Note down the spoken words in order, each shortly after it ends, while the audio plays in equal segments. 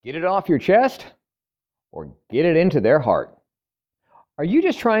Get it off your chest or get it into their heart? Are you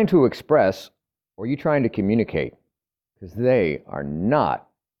just trying to express or are you trying to communicate? Because they are not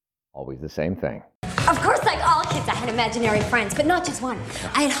always the same thing. Of course, like all kids, I had imaginary friends, but not just one.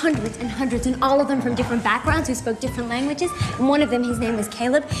 I had hundreds and hundreds, and all of them from different backgrounds who spoke different languages. And one of them, his name was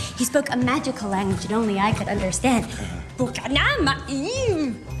Caleb. He spoke a magical language that only I could understand. Potato?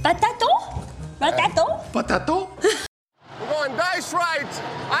 We're going dice right,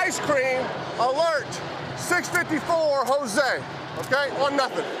 ice cream, alert, 654, Jose. Okay,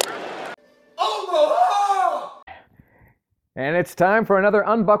 1-0. And it's time for another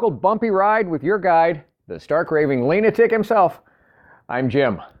unbuckled, bumpy ride with your guide, the stark-raving lunatic himself. I'm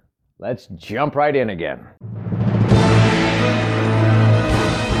Jim. Let's jump right in again.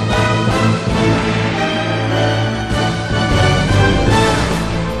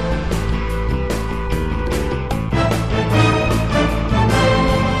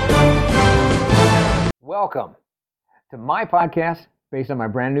 Welcome to my podcast based on my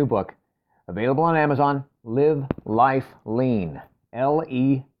brand new book, available on Amazon, Live Life Lean,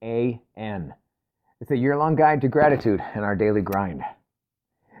 L-E-A-N. It's a year-long guide to gratitude and our daily grind.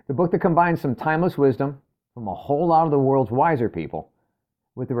 The book that combines some timeless wisdom from a whole lot of the world's wiser people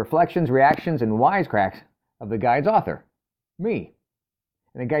with the reflections, reactions, and wisecracks of the guide's author, me.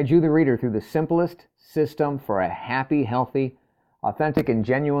 And it guides you, the reader, through the simplest system for a happy, healthy, authentic, and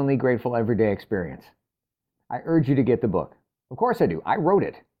genuinely grateful everyday experience. I urge you to get the book. Of course I do. I wrote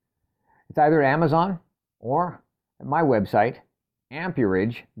it. It's either at Amazon or at my website,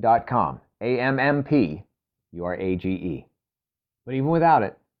 ampurage.com. A-M-M-P-U-R-A-G-E. But even without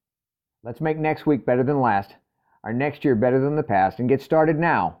it, let's make next week better than last, our next year better than the past, and get started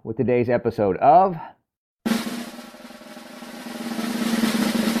now with today's episode of...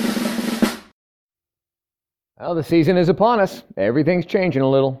 Well, the season is upon us. Everything's changing a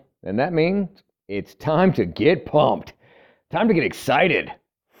little, and that means it's time to get pumped. Time to get excited.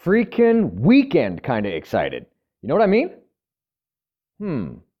 Freaking weekend kind of excited. You know what I mean?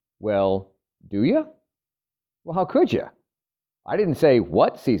 Well, do you? Well, how could you? I didn't say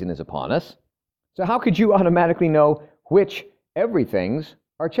what season is upon us. So how could you automatically know which everythings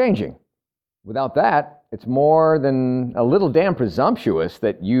are changing? Without that, it's more than a little damn presumptuous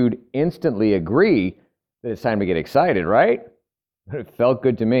that you'd instantly agree that it's time to get excited, right? It felt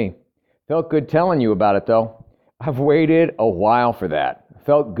good to me. Felt good telling you about it, though. I've waited a while for that.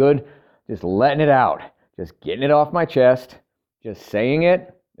 Felt good just letting it out, just getting it off my chest, just saying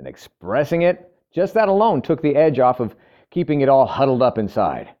it and expressing it. Just that alone took the edge off of keeping it all huddled up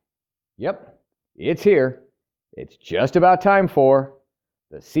inside. Yep, it's here. It's just about time for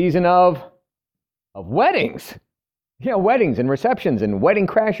the season of weddings. Yeah, weddings and receptions and wedding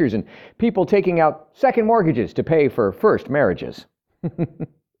crashers and people taking out second mortgages to pay for first marriages.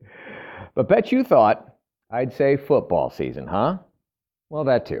 But bet you thought I'd say football season, huh? Well,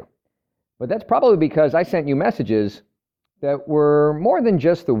 that too. But that's probably because I sent you messages that were more than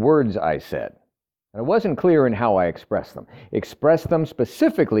just the words I said. And I wasn't clear in how I expressed them. Expressed them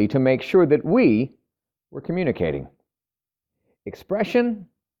specifically to make sure that we were communicating. Expression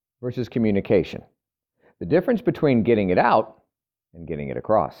versus communication. The difference between getting it out and getting it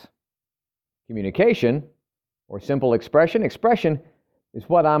across. Communication, or simple expression, is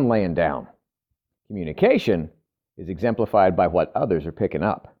what I'm laying down. Communication is exemplified by what others are picking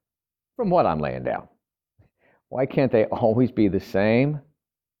up from what I'm laying down. Why can't they always be the same?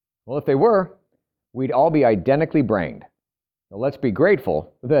 Well, if they were, we'd all be identically brained. Now, let's be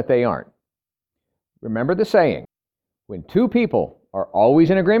grateful that they aren't. Remember the saying, when two people are always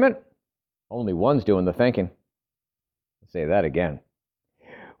in agreement, only one's doing the thinking. I'll say that again.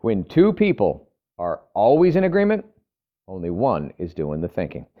 When two people are always in agreement, only one is doing the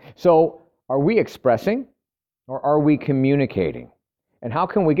thinking. So, are we expressing or are we communicating? And how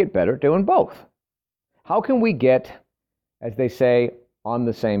can we get better doing both? How can we get, as they say, on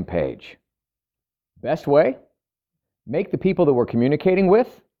the same page? Best way? Make the people that we're communicating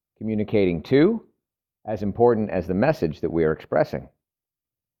with, communicating to, as important as the message that we are expressing.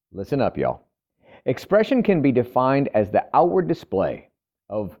 Listen up, y'all. Expression can be defined as the outward display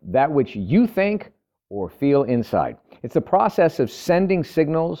of that which you think or feel inside. It's the process of sending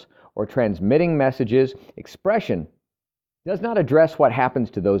signals or transmitting messages. Expression does not address what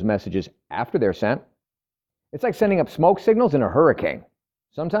happens to those messages after they're sent. It's like sending up smoke signals in a hurricane.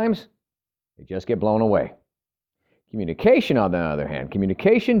 Sometimes they just get blown away. Communication, on the other hand,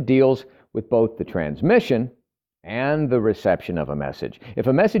 communication deals with both the transmission and the reception of a message. If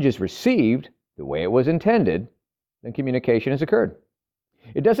a message is received the way it was intended, then communication has occurred.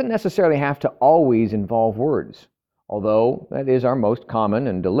 It doesn't necessarily have to always involve words. although that is our most common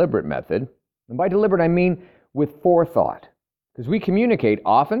and deliberate method. And by deliberate, I mean with forethought, because we communicate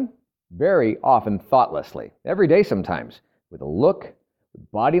often, very often thoughtlessly, every day sometimes, with a look, with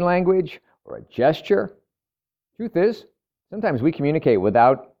body language, or a gesture. Truth is, sometimes we communicate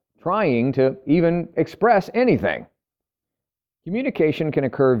without trying to even express anything. Communication can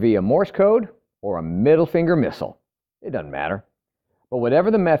occur via Morse code or a middle finger missile. It doesn't matter. But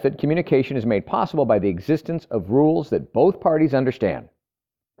whatever the method, communication is made possible by the existence of rules that both parties understand.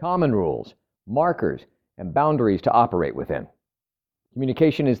 Common rules, markers, and boundaries to operate within.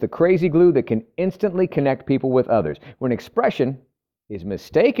 Communication is the crazy glue that can instantly connect people with others. When expression is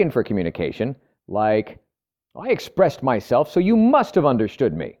mistaken for communication, like, I expressed myself, so you must have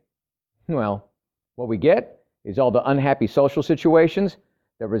understood me. Well, what we get is all the unhappy social situations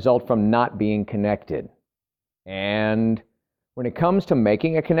that result from not being connected. And when it comes to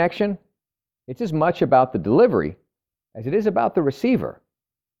making a connection, it's as much about the delivery as it is about the receiver.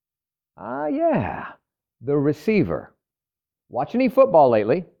 Ah, yeah, the receiver. Watch any football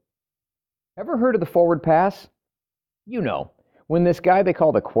lately? Ever heard of the forward pass? You know, when this guy they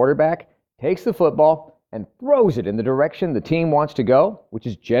call the quarterback takes the football and throws it in the direction the team wants to go, which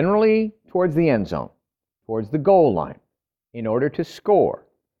is generally towards the end zone, towards the goal line, in order to score,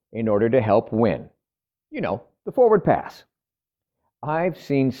 in order to help win. You know, the forward pass. I've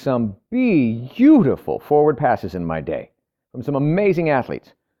seen some beautiful forward passes in my day from some amazing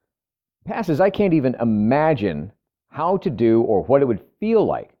athletes. Passes I can't even imagine how to do or what it would feel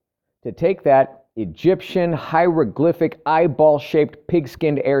like to take that Egyptian hieroglyphic eyeball-shaped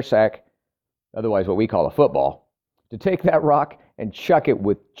pig-skinned air sack, otherwise what we call a football, to take that rock and chuck it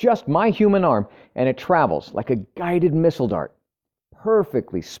with just my human arm, and it travels like a guided missile dart,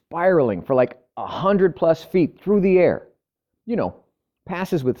 perfectly spiraling for like 100+ feet through the air. You know,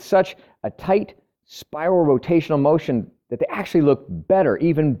 passes with such a tight spiral rotational motion that they actually look better,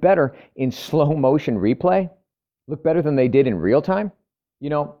 even better in slow motion replay. Look better than they did in real time. You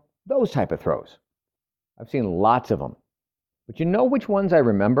know, those type of throws. I've seen lots of them. But you know which ones I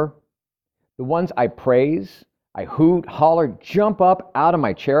remember? The ones I praise, I hoot, holler, jump up out of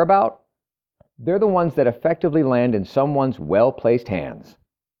my chair about? They're the ones that effectively land in someone's well-placed hands,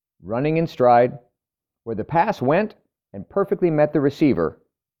 running in stride, where the pass went and perfectly met the receiver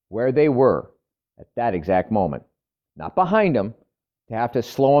where they were at that exact moment. Not behind them, to have to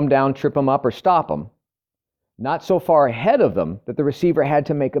slow them down, trip them up, or stop them. Not so far ahead of them that the receiver had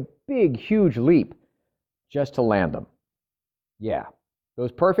to make a big, huge leap just to land them. Yeah,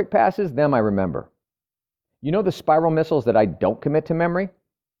 those perfect passes, them I remember. You know the spiral missiles that I don't commit to memory?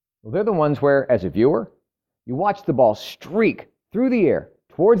 Well, they're the ones where, as a viewer, you watch the ball streak through the air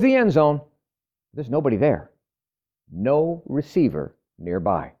towards the end zone. There's nobody there. No receiver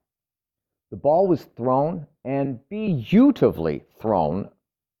nearby. The ball was thrown, and beautifully thrown,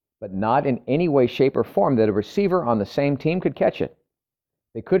 but not in any way, shape, or form that a receiver on the same team could catch it.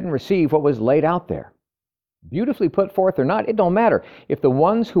 They couldn't receive what was laid out there. Beautifully put forth or not, it don't matter. If the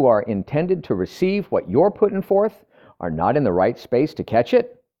ones who are intended to receive what you're putting forth are not in the right space to catch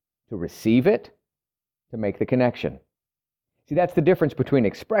it, to receive it, to make the connection. See, that's the difference between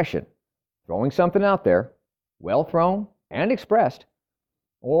expression, throwing something out there, well thrown and expressed,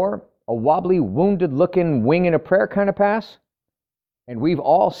 or a wobbly, wounded-looking wing and a prayer kind of pass. And we've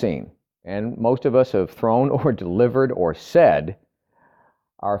all seen, and most of us have thrown or delivered or said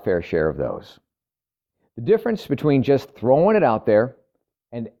our fair share of those. The difference between just throwing it out there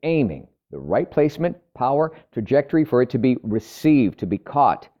and aiming, the right placement, power, trajectory for it to be received, to be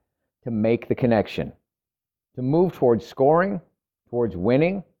caught, to make the connection, to move towards scoring, towards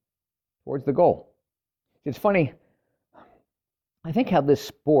winning, towards the goal. It's funny, I think how this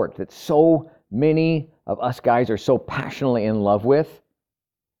sport that so many of us guys are so passionately in love with,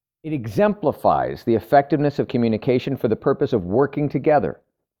 it exemplifies the effectiveness of communication for the purpose of working together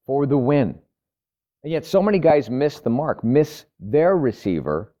for the win. And yet so many guys miss the mark, miss their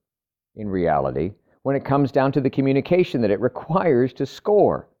receiver in reality when it comes down to the communication that it requires to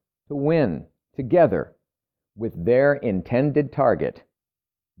score, to win together with their intended target,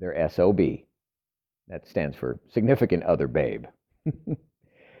 their SOB. That stands for significant other babe.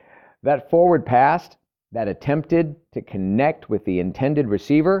 That forward pass, that attempted to connect with the intended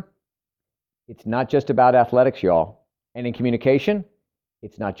receiver, it's not just about athletics, y'all. And in communication,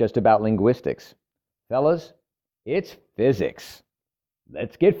 it's not just about linguistics. Fellas, it's physics.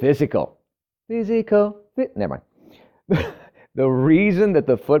 Let's get physical. Never mind. The reason that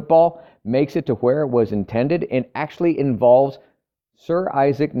the football makes it to where it was intended and actually involves Sir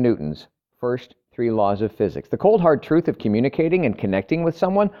Isaac Newton's first 3 laws of physics. The cold hard truth of communicating and connecting with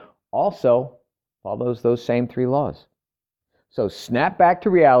someone, also follows those same three laws. So snap back to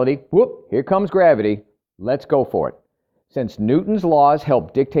reality. Whoop, here comes gravity. Let's go for it. Since Newton's laws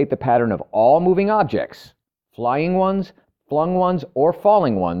help dictate the pattern of all moving objects, flying ones, flung ones, or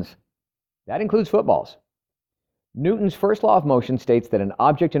falling ones, that includes footballs. Newton's first law of motion states that an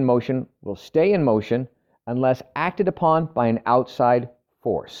object in motion will stay in motion unless acted upon by an outside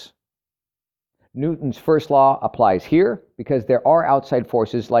force. Newton's first law applies here because there are outside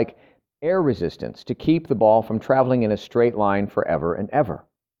forces like air resistance to keep the ball from traveling in a straight line forever and ever.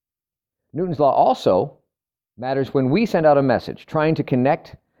 Newton's law also matters when we send out a message trying to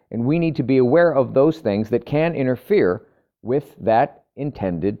connect, and we need to be aware of those things that can interfere with that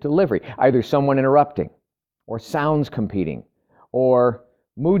intended delivery, either someone interrupting, or sounds competing, or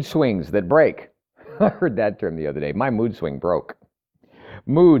mood swings that break. I heard that term the other day. My mood swing broke.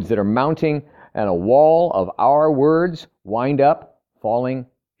 Moods that are mounting and a wall of our words wind up falling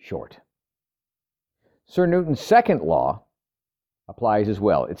short. Sir Newton's second law applies as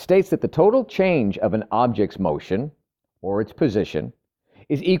well. It states that the total change of an object's motion, or its position,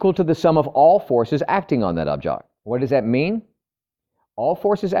 is equal to the sum of all forces acting on that object. What does that mean? All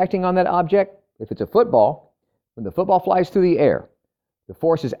forces acting on that object, if it's a football, when the football flies through the air, the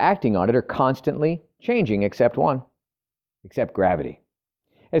forces acting on it are constantly changing except one, except gravity.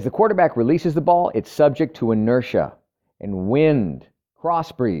 As the quarterback releases the ball, it's subject to inertia and wind,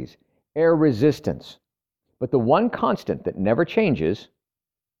 cross breeze, air resistance. But the one constant that never changes,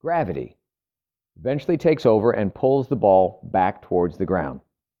 gravity, eventually takes over and pulls the ball back towards the ground.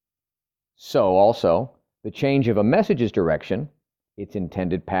 So also, the change of a message's direction, its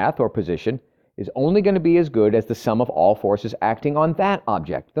intended path or position, is only going to be as good as the sum of all forces acting on that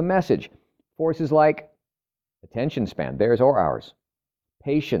object, the message. Forces like attention span, theirs or ours,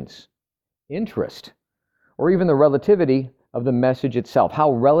 patience, interest, or even the relativity of the message itself,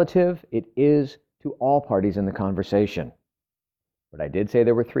 how relative it is to all parties in the conversation. But I did say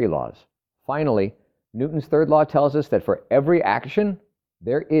there were three laws. Finally, Newton's third law tells us that for every action,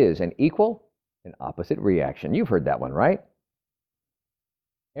 there is an equal and opposite reaction. You've heard that one, right?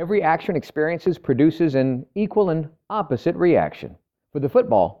 Every action produces an equal and opposite reaction. For the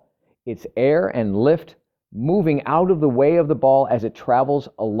football, it's air and lift moving out of the way of the ball as it travels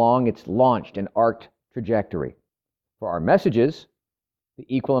along its launched and arced trajectory. For our messages, the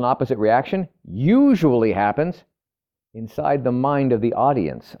equal and opposite reaction usually happens inside the mind of the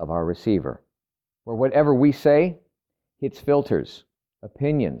audience of our receiver, where whatever we say hits filters,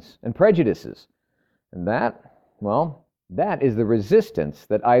 opinions, and prejudices. And that is the resistance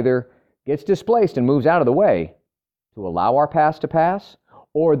that either gets displaced and moves out of the way to allow our pass to pass,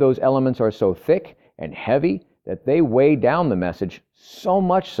 or those elements are so thick and heavy that they weigh down the message so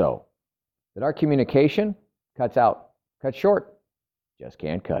much so that our communication cuts short. Just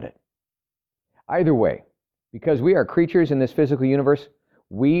can't cut it. Either way, because we are creatures in this physical universe,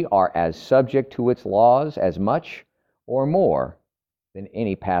 we are as subject to its laws as much or more than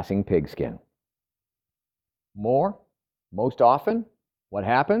any passing pigskin. More, most often, what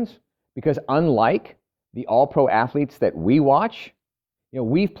happens? Because unlike the all-pro athletes that we watch,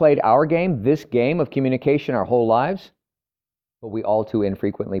 we've played our game, this game of communication our whole lives, but we all too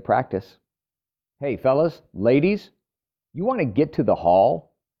infrequently practice. Hey, fellas, ladies, you want to get to the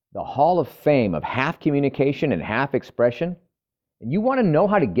hall of fame of half communication and half expression, and you want to know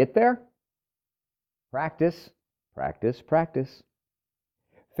how to get there? Practice, practice, practice.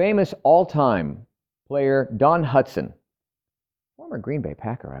 Famous all-time player Don Hutson, former Green Bay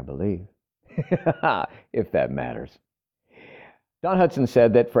Packer, I believe, if that matters. Don Hutson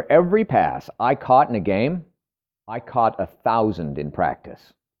said that for every pass I caught in a game, I caught 1,000 in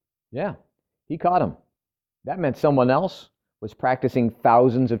practice. Yeah, he caught them. That meant someone else was practicing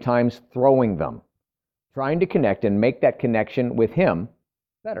thousands of times throwing them, trying to connect and make that connection with him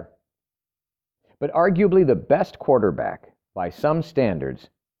better. But arguably the best quarterback, by some standards,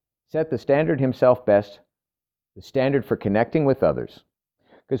 set the standard himself best, the standard for connecting with others.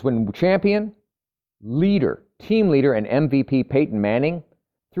 Because when champion, leader, team leader, and MVP Peyton Manning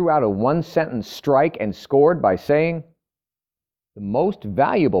threw out a one-sentence strike and scored by saying, "The most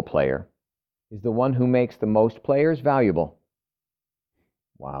valuable player is the one who makes the most players valuable."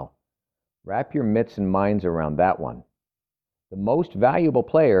 Wow. Wrap your mitts and minds around that one. The most valuable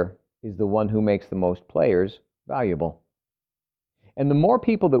player is the one who makes the most players valuable. And the more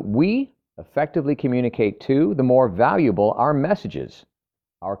people that we effectively communicate to, the more valuable our messages,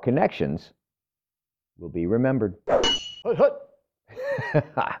 our connections, will be remembered.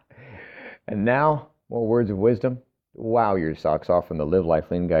 And now, more words of wisdom. Wow your socks off from the Live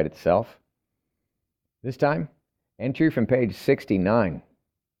Life Lean Guide itself. This time, entry from page 69.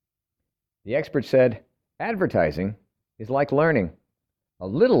 The expert said, advertising is like learning. A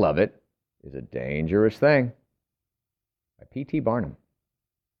little of it is a dangerous thing. By P.T. Barnum.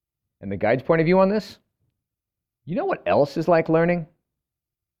 And the guide's point of view on this? You know what else is like learning?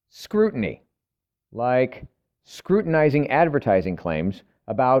 Scrutiny. Like scrutinizing advertising claims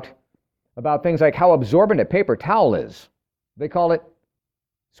about things like how absorbent a paper towel is. They call it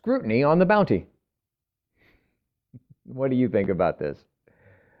scrutiny on the bounty. What do you think about this?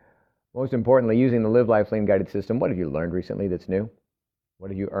 Most importantly, using the Live Life Lean guided system, what have you learned recently that's new? What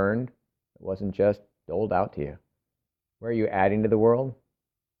have you earned that wasn't just doled out to you? Where are you adding to the world?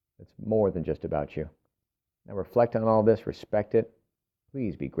 It's more than just about you. Now reflect on all this, respect it.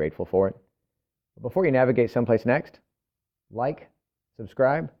 Please be grateful for it. But before you navigate someplace next, like,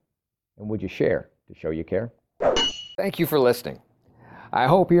 subscribe, and would you share to show you care? Thank you for listening. I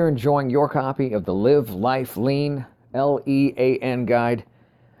hope you're enjoying your copy of the Live Life Lean, L-E-A-N guide.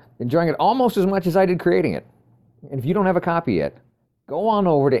 Enjoying it almost as much as I did creating it. And if you don't have a copy yet, go on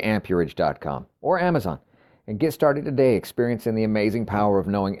over to amperage.com or Amazon and get started today experiencing the amazing power of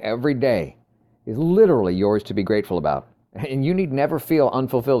knowing every day is literally yours to be grateful about. And you need never feel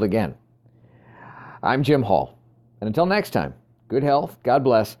unfulfilled again. I'm Jim Hall. And until next time, good health, God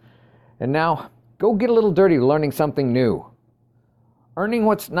bless. And now, go get a little dirty learning something new. Earning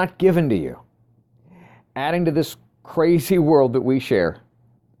what's not given to you. Adding to this crazy world that we share.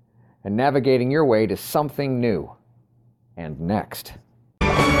 And navigating your way to something new and next.